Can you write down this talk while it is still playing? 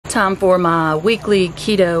Time for my weekly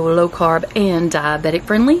keto, low carb, and diabetic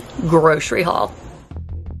friendly grocery haul.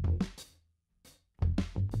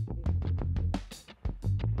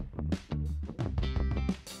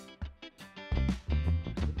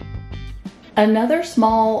 Another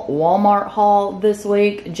small Walmart haul this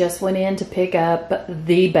week. Just went in to pick up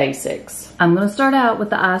the basics. I'm going to start out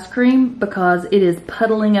with the ice cream because it is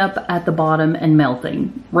puddling up at the bottom and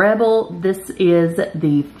melting. Rebel, this is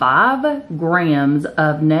the 5 grams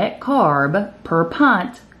of net carb per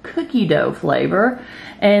pint cookie dough flavor.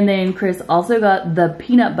 And then Chris also got the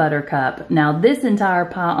peanut butter cup. Now this entire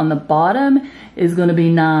pie on the bottom is going to be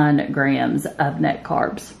 9 grams of net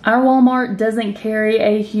carbs. Our Walmart doesn't carry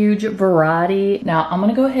a huge variety. Now I'm going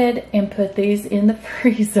to go ahead and put these in the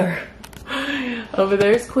freezer. Over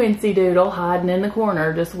there's Quincy Doodle hiding in the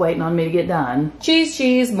corner just waiting on me to get done.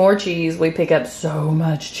 Cheese, more cheese. We pick up so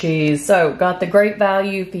much cheese. So got the Great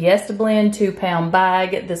Value Fiesta Blend 2-pound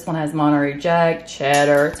bag. This one has Monterey Jack,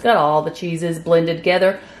 cheddar. It's got all the cheeses blended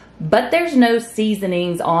together. But there's no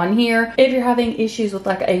seasonings on here. If you're having issues with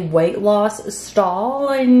like a weight loss stall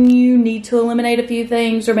and you need to eliminate a few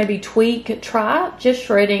things or maybe tweak, try just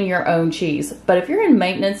shredding your own cheese. But if you're in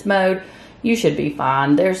maintenance mode, you should be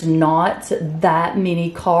fine. There's not that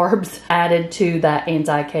many carbs added to that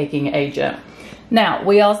anti-caking agent. Now,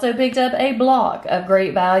 we also picked up a block of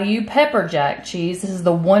Great Value Pepper Jack cheese. This is the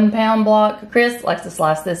 1-pound block. Chris likes to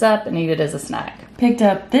slice this up and eat it as a snack. Picked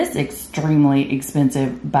up this extremely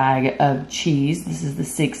expensive bag of cheese. This is the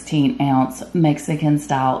 16-ounce Mexican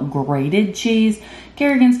style grated cheese.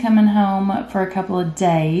 Kerrigan's coming home for a couple of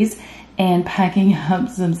days and packing up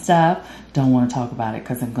some stuff. Don't want to talk about it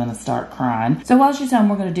because I'm going to start crying. So while she's home,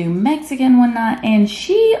 we're going to do Mexican one night, and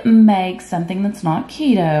she makes something that's not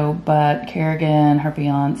keto, but Kerrigan, her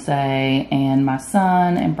fiance, and my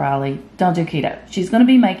son and Briley don't do keto. She's going to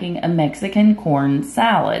be making a Mexican corn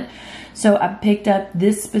salad. So I picked up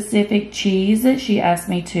this specific cheese that she asked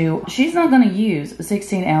me to. She's not going to use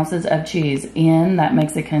 16 ounces of cheese in that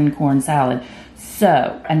Mexican corn salad.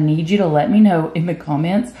 So I need you to let me know in the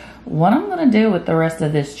comments what I'm going to do with the rest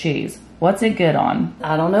of this cheese. What's it good on?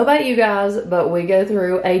 I don't know about you guys, but we go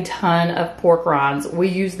through a ton of pork rinds. We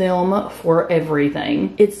use them for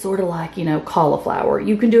everything. It's sort of like, you know, cauliflower.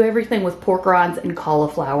 You can do everything with pork rinds and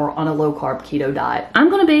cauliflower on a low carb keto diet.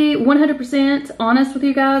 I'm gonna be 100% honest with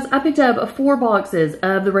you guys. I picked up 4 boxes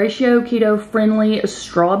of the Ratio Keto Friendly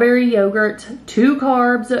strawberry yogurt, 2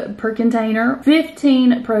 carbs per container,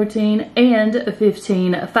 15 protein, and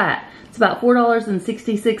 15 fat. It's about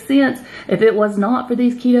 $4.66. If it was not for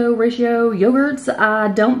these keto ratio yogurts, I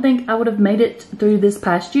don't think I would have made it through this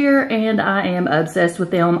past year, and I am obsessed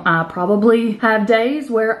with them. I probably have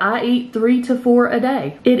days where I eat 3 to 4 a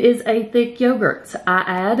day. It is a thick yogurt. I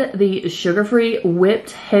add the sugar-free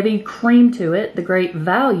whipped heavy cream to it, the Great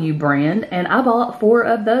Value brand, and I bought 4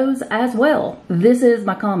 of those as well. This is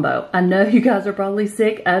my combo. I know you guys are probably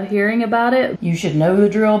sick of hearing about it. You should know the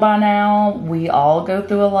drill by now. We all go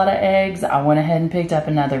through a lot of eggs. I went ahead and picked up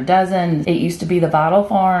another dozen. It used to be the Vital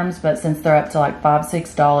Farms, but since they're up to like $5,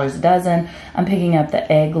 $6 a dozen, I'm picking up the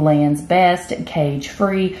Eggland's Best cage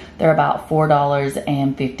free. They're about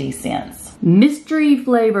 $4.50. Mystery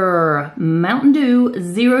flavor, Mountain Dew,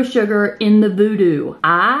 0 sugar in the Voodoo.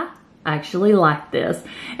 I actually like this,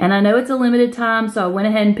 and I know it's a limited time, so I went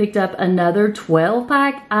ahead and picked up another 12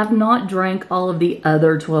 pack. I've not drank all of the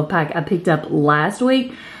other 12 pack I picked up last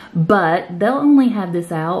week, but they'll only have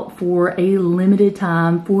this out for a limited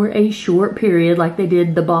time, for a short period, like they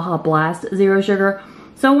did the Baja Blast 0 sugar.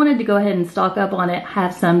 So I wanted to go ahead and stock up on it,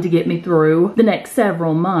 have some to get me through the next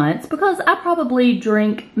several months, because I probably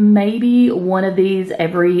drink maybe one of these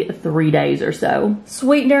every 3 days or so.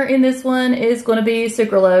 Sweetener in this one is going to be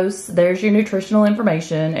sucralose. There's your nutritional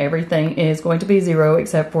information. Everything is going to be 0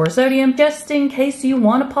 except for sodium. Just in case you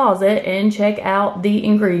want to pause it and check out the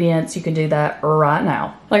ingredients, you can do that right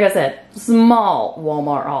now. Like I said, small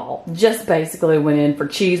Walmart haul. Just basically went in for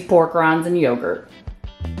cheese, pork rinds, and yogurt.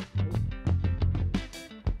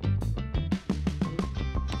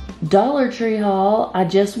 Dollar Tree haul. I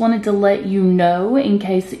just wanted to let you know in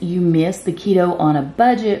case you missed the Keto on a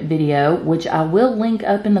Budget video, which I will link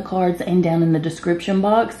up in the cards and down in the description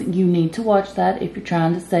box. You need to watch that if you're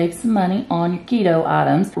trying to save some money on your keto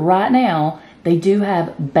items. Right now, they do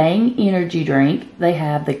have Bang Energy Drink. They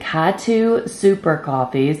have the Kai2 Super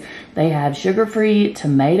Coffees. They have sugar-free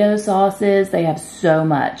tomato sauces. They have so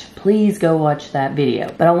much. Please go watch that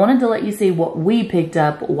video. But I wanted to let you see what we picked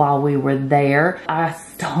up while we were there. I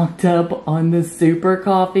stocked up on the Super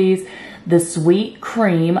Coffees. The sweet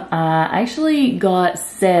cream, I actually got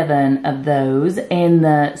 7 of those, and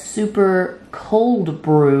the super cold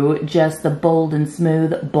brew, just the bold and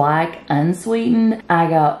smooth black unsweetened. I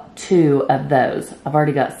got 2 of those. I've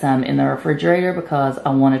already got some in the refrigerator because I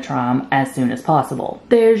want to try them as soon as possible.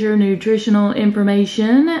 There's your nutritional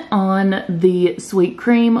information on the sweet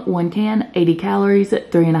cream. 1 can, 80 calories,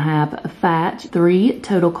 3.5 fat, 3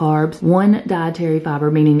 total carbs, 1 dietary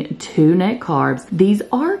fiber, meaning 2 net carbs. These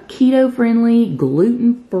are keto friendly,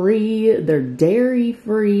 gluten free, they're dairy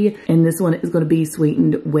free, and this one is going to be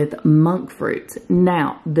sweetened with monk fruits.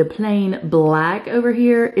 Now, the plain black over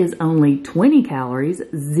here is only 20 calories,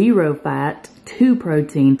 0 fat, 2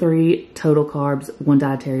 protein, 3 total carbs, 1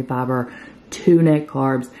 dietary fiber, 2 net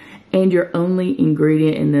carbs, and your only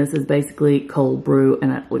ingredient in this is basically cold brew,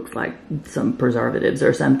 and it looks like some preservatives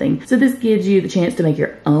or something. So this gives you the chance to make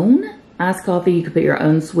your own iced coffee. You can put your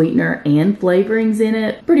own sweetener and flavorings in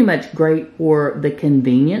it. Pretty much great for the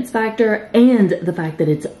convenience factor, and the fact that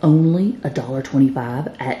it's only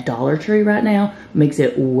 $1.25 at Dollar Tree right now makes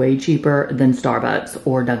it way cheaper than Starbucks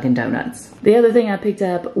or Dunkin' Donuts. The other thing I picked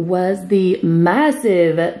up was the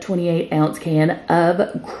massive 28-ounce can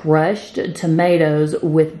of crushed tomatoes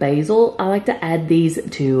with basil. I like to add these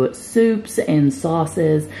to soups and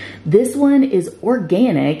sauces. This one is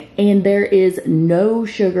organic and there is no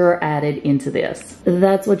sugar added into this.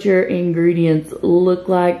 That's what your ingredients look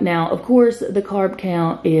like. Now, of course, the carb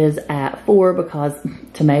count is at 4 because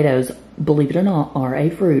tomatoes, believe it or not, are a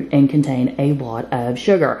fruit and contain a lot of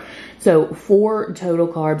sugar. So 4 total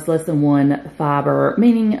carbs, less than 1 fiber,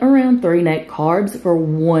 meaning around 3 net carbs for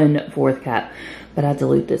 1/4 cup. But I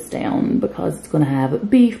dilute this down because it's going to have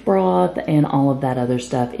beef broth and all of that other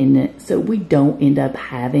stuff in it. So we don't end up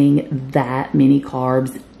having that many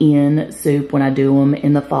carbs in soup when I do them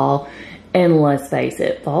in the fall. And let's face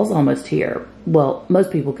it, fall's almost here. Well,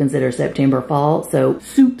 most people consider September fall. So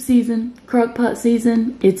soup season, crock pot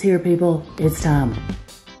season, it's here, people. It's time.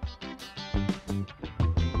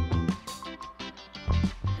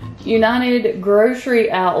 United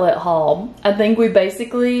Grocery Outlet haul. I think we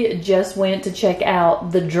basically just went to check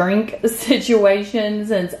out the drink situation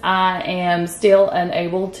since I am still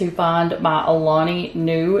unable to find my Alani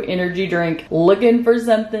new energy drink. Looking for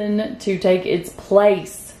something to take its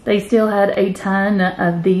place. They still had a ton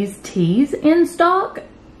of these teas in stock.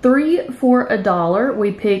 3 for $1.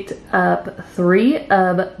 We picked up 3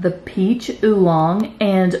 of the peach oolong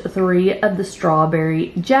and 3 of the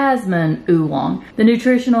strawberry jasmine oolong. The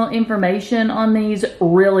nutritional information on these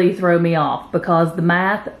really throw me off because the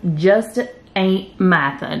math just ain't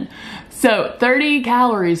mathin'. So 30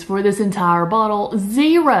 calories for this entire bottle,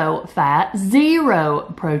 0 fat,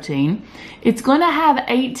 0 protein. It's gonna have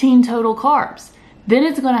 18 total carbs. Then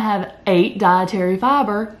it's gonna have 8 dietary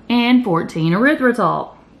fiber and 14 erythritol.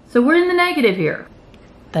 So we're in the negative here.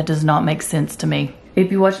 That does not make sense to me.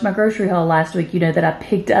 If you watched my grocery haul last week, you know that I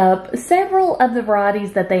picked up several of the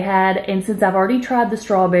varieties that they had. And since I've already tried the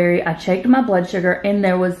strawberry, I checked my blood sugar and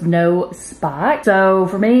there was no spike. So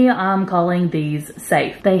for me, I'm calling these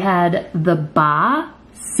safe. They had the Bai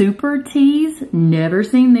Super Teas, never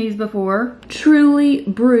seen these before. Truly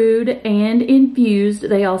brewed and infused.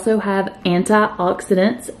 They also have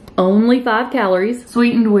antioxidants, only 5 calories,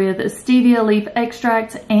 sweetened with stevia leaf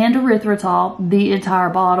extract and erythritol. The entire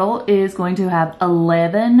bottle is going to have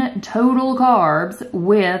 11 total carbs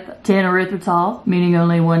with 10 erythritol, meaning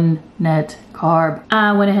only 1 net carb.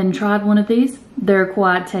 I went ahead and tried one of these. They're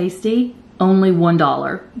quite tasty. Only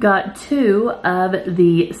 $1. Got 2 of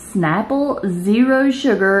the Snapple Zero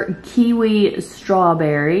Sugar Kiwi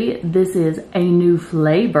Strawberry. This is a new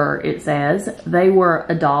flavor, it says. They were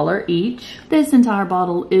 $1 each. This entire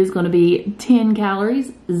bottle is going to be 10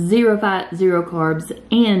 calories, 0 fat, 0 carbs,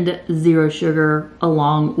 and 0 sugar,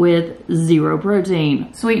 along with 0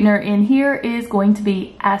 protein. Sweetener in here is going to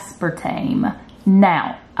be aspartame.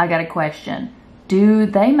 Now, I got a question. Do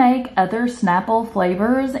they make other Snapple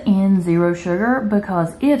flavors in 0 sugar?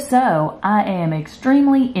 Because if so, I am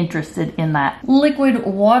extremely interested in that. Liquid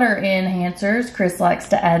water enhancers. Chris likes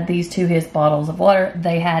to add these to his bottles of water.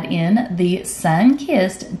 They had in the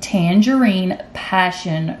Sun-Kissed Tangerine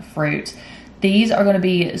Passion Fruit. These are going to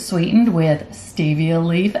be sweetened with stevia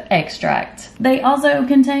leaf extract. They also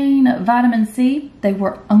contain vitamin C. They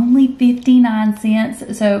were only 59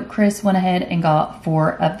 cents, so Chris went ahead and got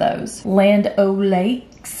 4 of those. Land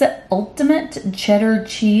O'Lakes Ultimate Cheddar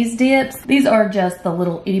Cheese Dips. These are just the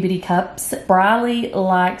little itty bitty cups. Briley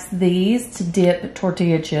likes these to dip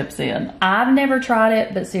tortilla chips in. I've never tried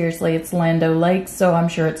it, but seriously, it's Land O'Lakes, so I'm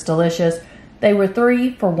sure it's delicious. They were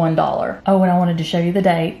 3 for $1. Oh, and I wanted to show you the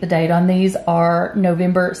date. The date on these are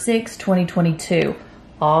November 6, 2022.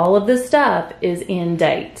 All of this stuff is in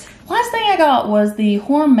date. Last thing I got was the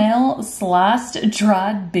Hormel sliced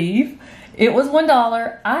dried beef. It was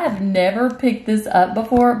 $1. I have never picked this up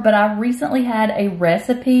before, but I recently had a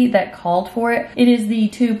recipe that called for it. It is the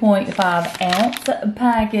 2.5 ounce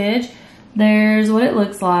package. There's what it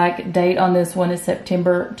looks like. Date on this one is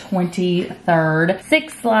September 23rd.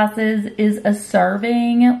 6 slices is a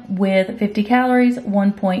serving with 50 calories,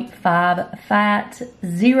 1.5 fat,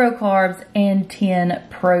 0 carbs, and 10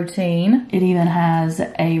 protein. It even has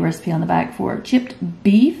a recipe on the back for chipped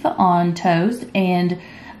beef on toast and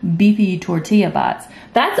beefy tortilla bites.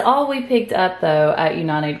 That's all we picked up though at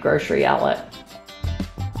United Grocery Outlet.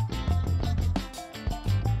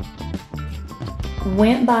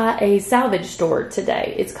 Went by a salvage store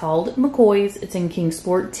today. It's called McCoy's. It's in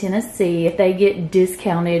Kingsport, Tennessee. They get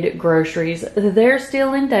discounted groceries. They're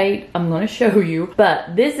still in date. I'm going to show you.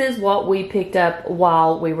 But this is what we picked up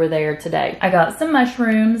while we were there today. I got some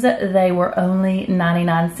mushrooms. They were only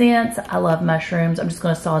 99 cents. I love mushrooms. I'm just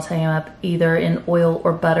going to saute them up either in oil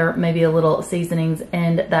or butter, maybe a little seasonings,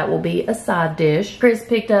 and that will be a side dish. Chris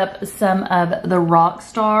picked up some of the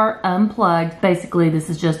Rockstar Unplugged. Basically,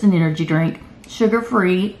 this is just an energy drink.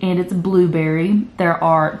 Sugar-free, and it's blueberry. There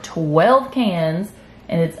are 12 cans,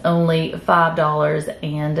 and it's only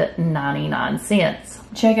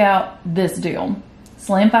 $5.99. Check out this deal.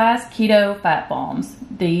 Slim Fast Keto Fat Bombs.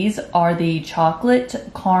 These are the chocolate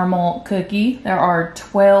caramel cookie. There are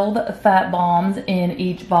 12 fat bombs in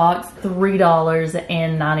each box,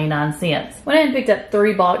 $3.99. Went ahead and picked up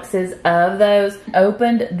 3 boxes of those.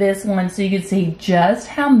 Opened this one so you can see just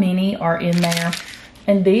how many are in there.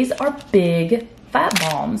 And these are big fat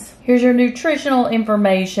bombs. Here's your nutritional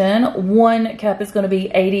information. 1 cup is going to be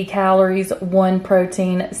 80 calories, 1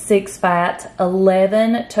 protein, 6 fat,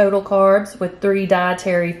 11 total carbs with 3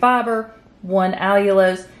 dietary fiber, 1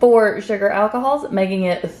 allulose, 4 sugar alcohols, making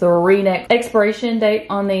it 3 next. Expiration date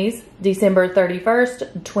on these, December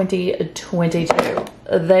 31st, 2022.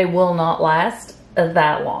 They will not last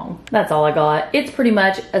that long. That's all I got. It's pretty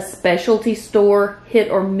much a specialty store,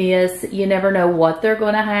 hit or miss. You never know what they're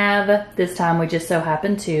going to have. This time we just so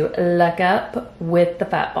happened to luck up with the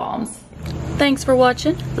fat bombs. Thanks for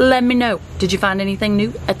watching. Let me know, did you find anything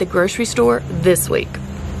new at the grocery store this week?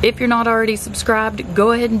 If you're not already subscribed,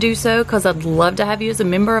 go ahead and do so, because I'd love to have you as a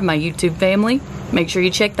member of my YouTube family. Make sure you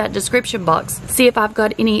check that description box. See if I've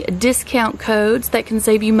got any discount codes that can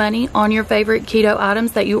save you money on your favorite keto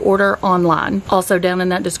items that you order online. Also down in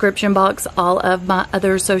that description box, all of my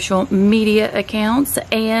other social media accounts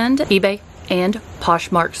and eBay and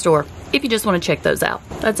Poshmark store, if you just want to check those out.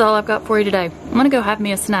 That's all I've got for you today. I'm gonna go have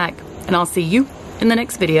me a snack, and I'll see you in the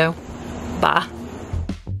next video. Bye.